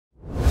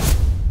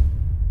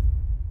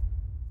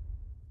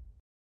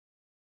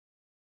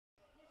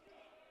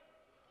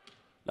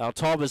Now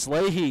Thomas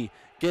Leahy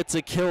gets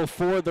a kill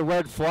for the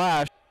Red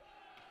Flash.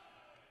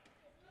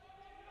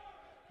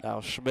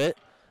 Now Schmidt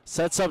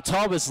sets up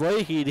Thomas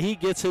Leahy, and he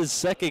gets his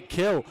second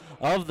kill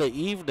of the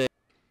evening.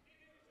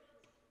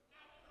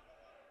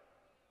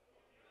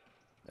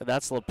 And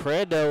that's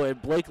Leprando,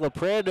 and Blake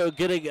Leprando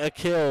getting a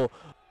kill.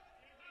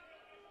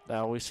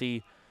 Now we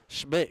see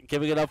Schmidt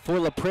giving it up for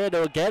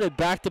Leprando again, and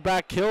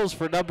back-to-back kills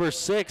for number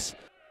 6.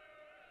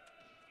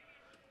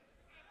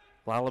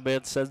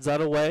 Lalaman sends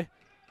that away.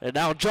 And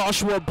now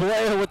Joshua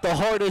Blair with the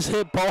hardest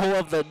hit ball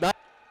of the night.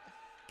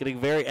 Getting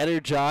very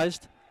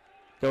energized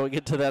going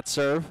into that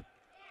serve.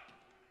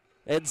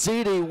 And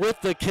Ziti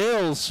with the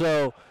kills,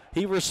 so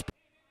he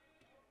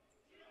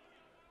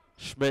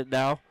Schmidt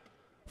now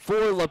for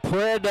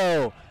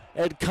Leprando,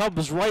 and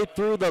comes right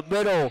through the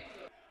middle.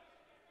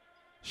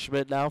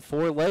 Schmidt now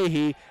for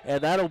Leahy,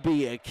 and that'll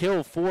be a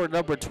kill for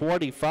number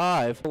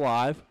 25.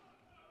 Live.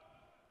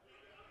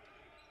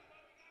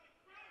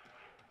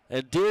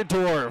 And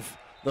Deerdorf,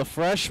 the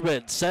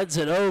freshman, sends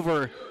it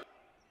over.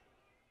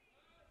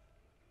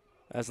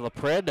 As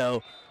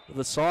Leprando with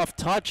a soft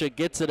touch and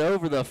gets it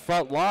over the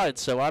front line.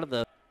 So out of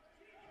the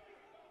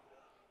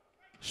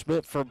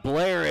Schmidt for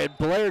Blair, and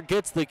Blair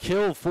gets the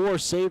kill for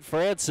St.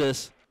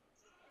 Francis.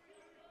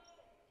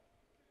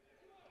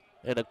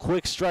 And a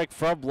quick strike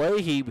from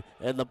Leahy,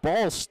 and the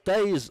ball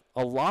stays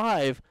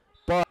alive,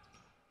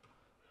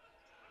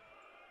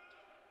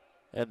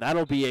 and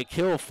that'll be a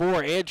kill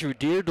for Andrew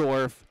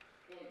Deerdorf.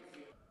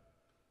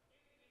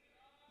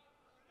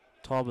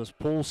 Thomas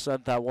Poole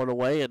sent that one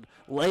away, and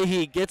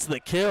Leahy gets the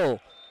kill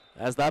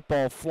as that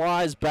ball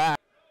flies back.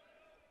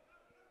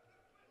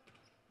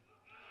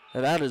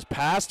 And that is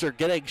Pastor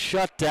getting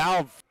shut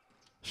down.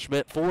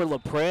 Schmidt for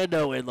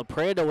Leprando, and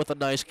Leprando with a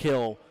nice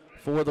kill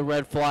for the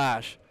Red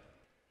Flash.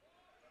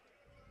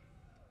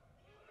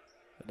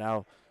 And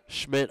now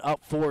Schmidt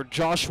up for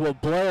Joshua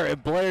Blair,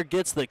 and Blair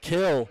gets the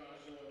kill.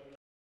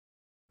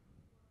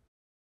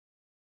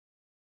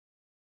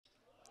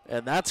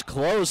 And that's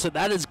close, and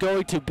that is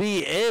going to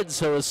be in.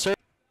 So a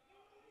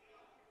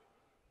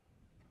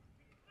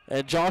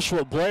and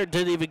Joshua Blair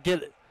didn't even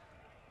get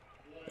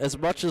as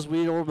much as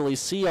we normally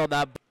see on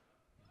that.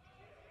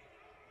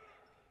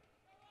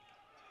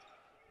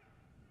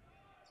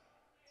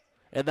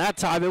 And that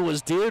time it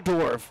was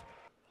Deerdorf,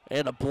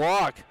 and a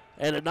block,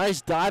 and a nice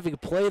diving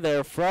play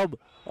there from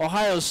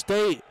Ohio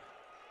State.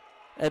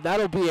 And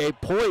that'll be a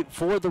point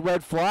for the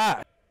Red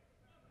Flag.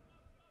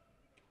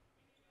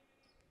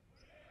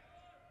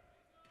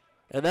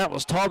 And that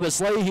was Thomas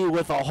Leahy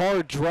with a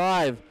hard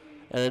drive.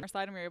 And our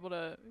side, and we were able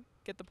to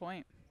get the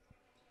point.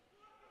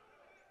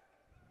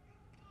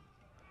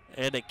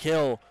 And a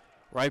kill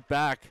right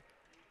back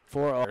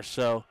for us.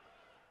 So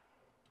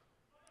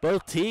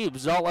both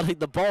teams not letting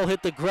the ball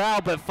hit the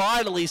ground, but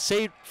finally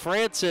St.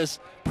 Francis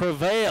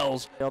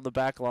prevails on the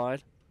back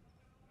line.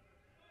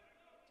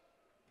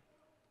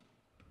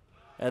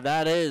 And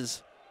that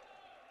is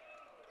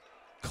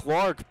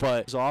Clark,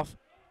 but he's off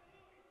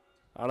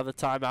out of the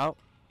timeout.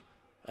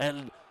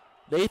 And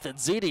Nathan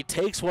Ziti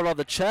takes one on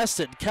the chest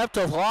and kept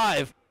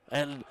alive.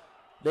 And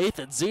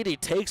Nathan Ziti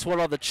takes one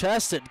on the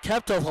chest and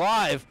kept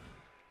alive.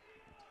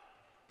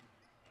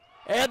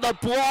 And the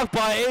block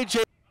by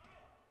A.J.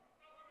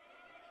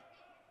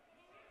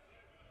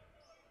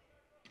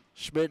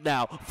 Schmidt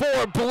now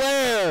for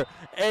Blair,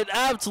 and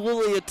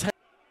absolutely attack.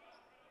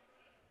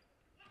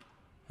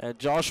 And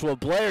Joshua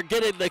Blair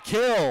getting the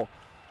kill.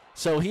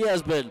 So he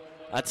has been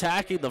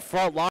attacking the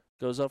front line.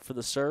 Goes up for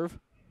the serve.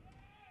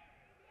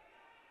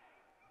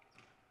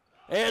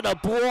 And a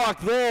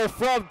block there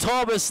from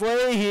Thomas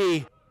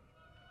Leahy.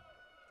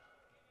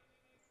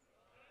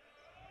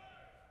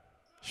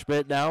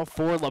 Schmidt now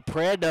for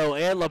Leprando,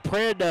 and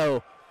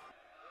Leprando.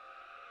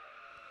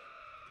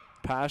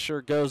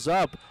 Pasher goes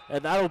up,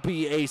 and that'll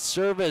be a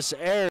service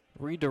error.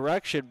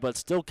 Redirection, but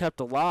still kept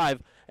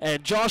alive.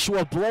 And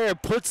Joshua Blair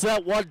puts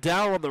that one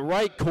down on the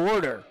right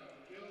corner.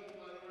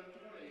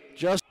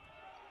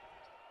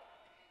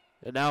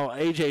 And now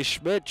A.J.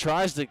 Schmidt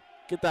tries to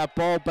get that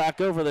ball back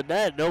over the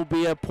net. It'll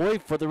be a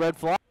point for the Red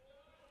Flag.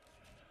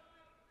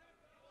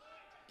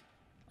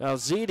 Now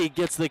Ziti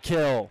gets the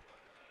kill.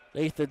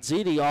 Nathan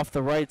Ziti off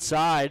the right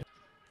side.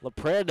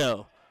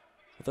 Leprando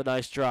with a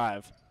nice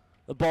drive.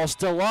 The ball's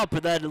still up,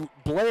 and then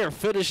Blair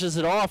finishes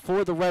it off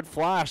for the Red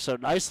Flash. So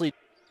nicely.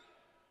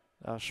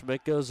 Now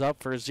Schmidt goes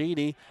up for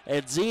Ziti,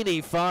 and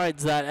Ziti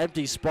finds that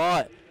empty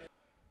spot.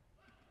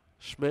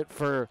 Schmidt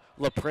for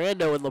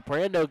Leprando, and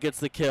Leprando gets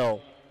the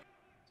kill.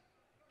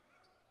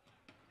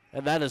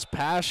 And that is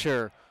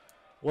Pasher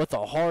with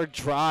a hard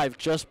drive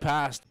just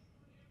past.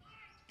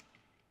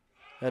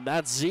 And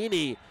that's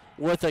Zini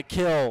with a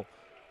kill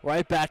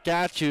right back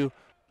at you.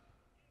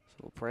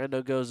 So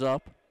Leprando goes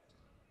up.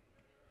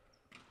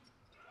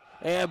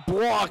 And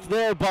blocked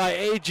there by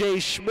A.J.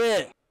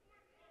 Schmidt.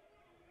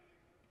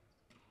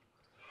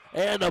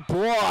 And a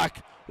block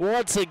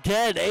once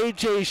again,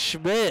 A.J.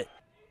 Schmidt.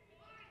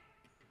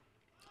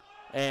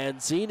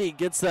 And Zini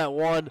gets that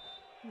one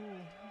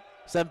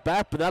sent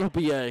back, but that'll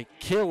be a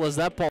kill as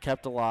that ball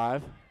kept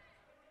alive.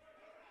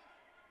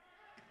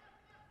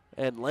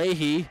 And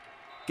Leahy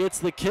gets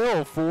the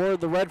kill for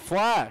the Red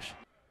Flash.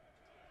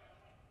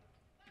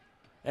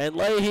 And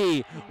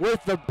Leahy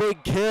with the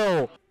big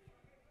kill.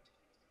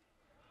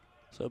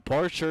 So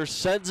Parcher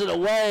sends it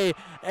away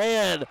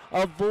and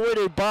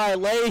avoided by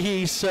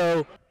Leahy.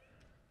 So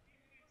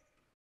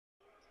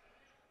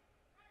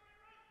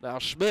now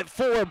Schmidt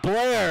for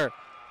Blair.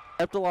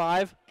 Kept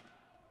alive.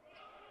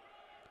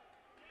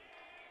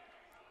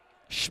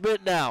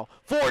 Schmidt now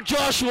for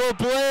Joshua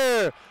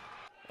Blair.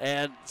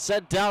 And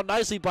sent down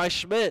nicely by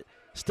Schmidt.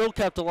 Still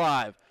kept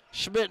alive.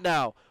 Schmidt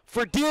now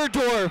for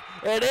Deerdorf.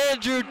 And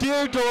Andrew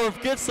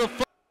Deerdorf gets the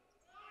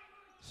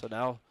So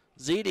now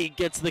Ziti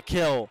gets the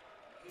kill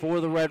for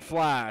the Red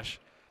Flash.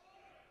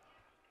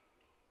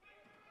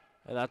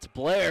 And that's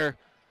Blair.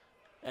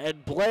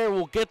 And Blair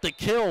will get the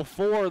kill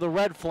for the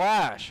Red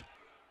Flash.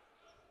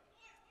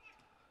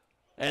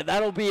 And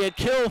that'll be a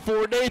kill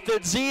for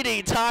Nathan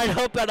Ziti, tied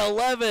up at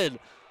 11.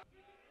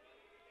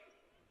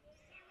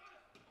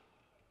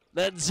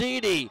 Then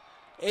Ziti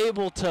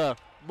able to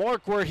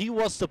mark where he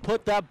wants to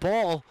put that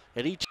ball.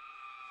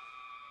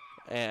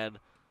 And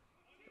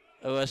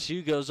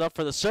OSU goes up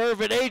for the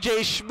serve, and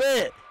A.J.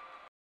 Schmidt.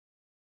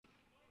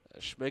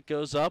 Schmidt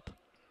goes up,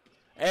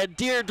 and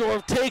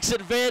Deerdorf takes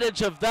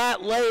advantage of that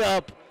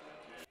layup.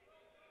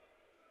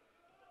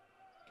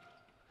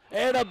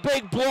 And a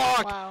big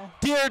block. Wow.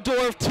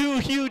 Deerdorf, 2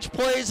 huge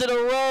plays in a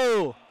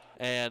row.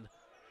 And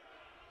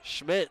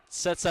Schmidt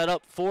sets that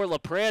up for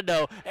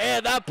Leprando,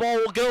 and that ball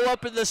will go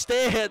up in the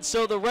stands,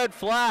 so the Red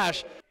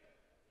Flash.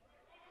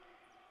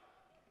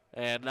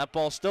 And that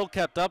ball still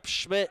kept up.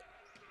 Schmidt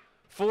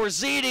for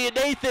Ziti, and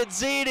Nathan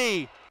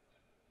Ziti.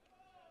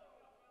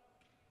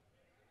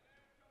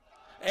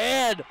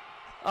 And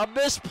a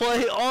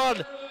misplay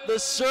on the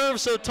serve,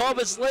 so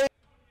Thomas Lane.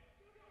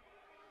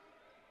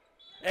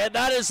 And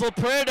that is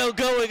Leprando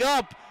going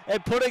up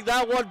and putting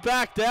that one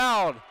back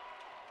down.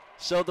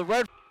 So the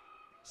Red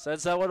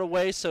sends that one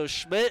away, so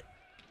Schmidt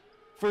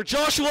for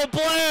Joshua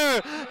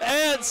Blair,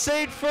 and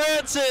St.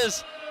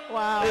 Francis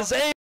Wow. is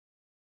able